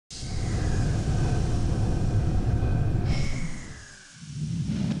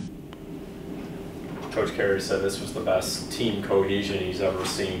Coach Carey said this was the best team cohesion he's ever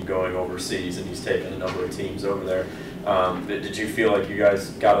seen going overseas, and he's taken a number of teams over there. Did you feel like you guys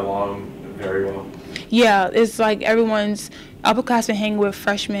got along very well? Yeah, it's like everyone's upperclassmen hang with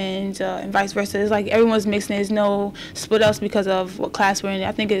freshmen and vice versa. It's like everyone's mixing. There's no split ups because of what class we're in.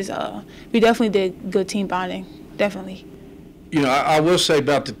 I think we definitely did good team bonding, definitely. You know, I will say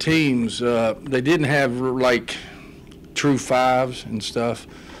about the teams, they didn't have like true fives and stuff,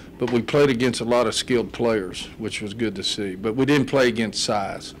 but we played against a lot of skilled players, which was good to see. But we didn't play against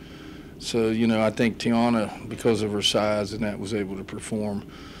size. So, you know, I think Teana, because of her size and that, was able to perform.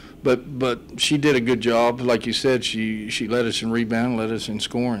 But she did a good job. Like you said, she led us in rebound, led us in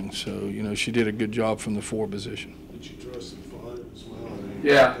scoring. So, you know, she did a good job from the 4 position. Did you trust the 5 as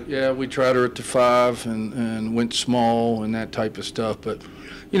well? Yeah, we tried her at the 5 and went small and that type of stuff. But,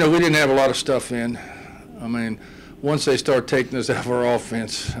 you know, we didn't have a lot of stuff in. I mean, once they start taking us out of our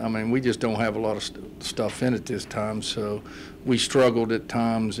offense, I mean, we just don't have a lot of stuff in at this time. So we struggled at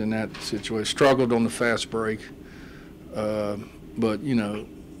times in that situation, struggled on the fast break. But, you know,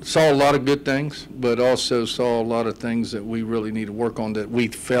 saw a lot of good things, but also saw a lot of things that we really need to work on that we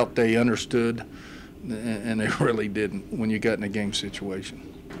felt they understood, and they really didn't when you got in a game situation.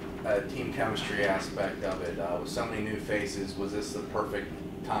 Team chemistry aspect of it, with so many new faces, was this the perfect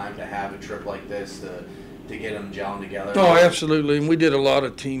time to have a trip like this to get them gelling together? Oh, absolutely, and we did a lot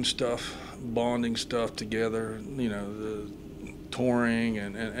of team stuff, bonding stuff together, you know, the touring,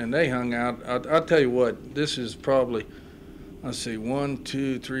 and they hung out. I'll tell you what, this is probably, let's see, 1,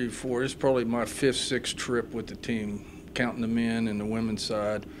 2, 3, 4. It's probably my 5th, 6th trip with the team, counting the men and the women's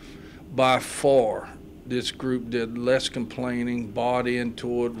side. By far, this group did less complaining, bought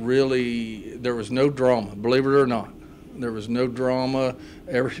into it. Really, there was no drama, believe it or not. There was no drama.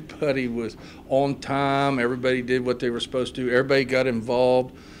 Everybody was on time. Everybody did what they were supposed to. Everybody got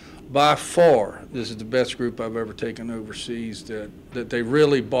involved. By far, this is the best group I've ever taken overseas that they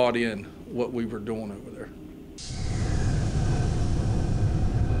really bought in what we were doing over there.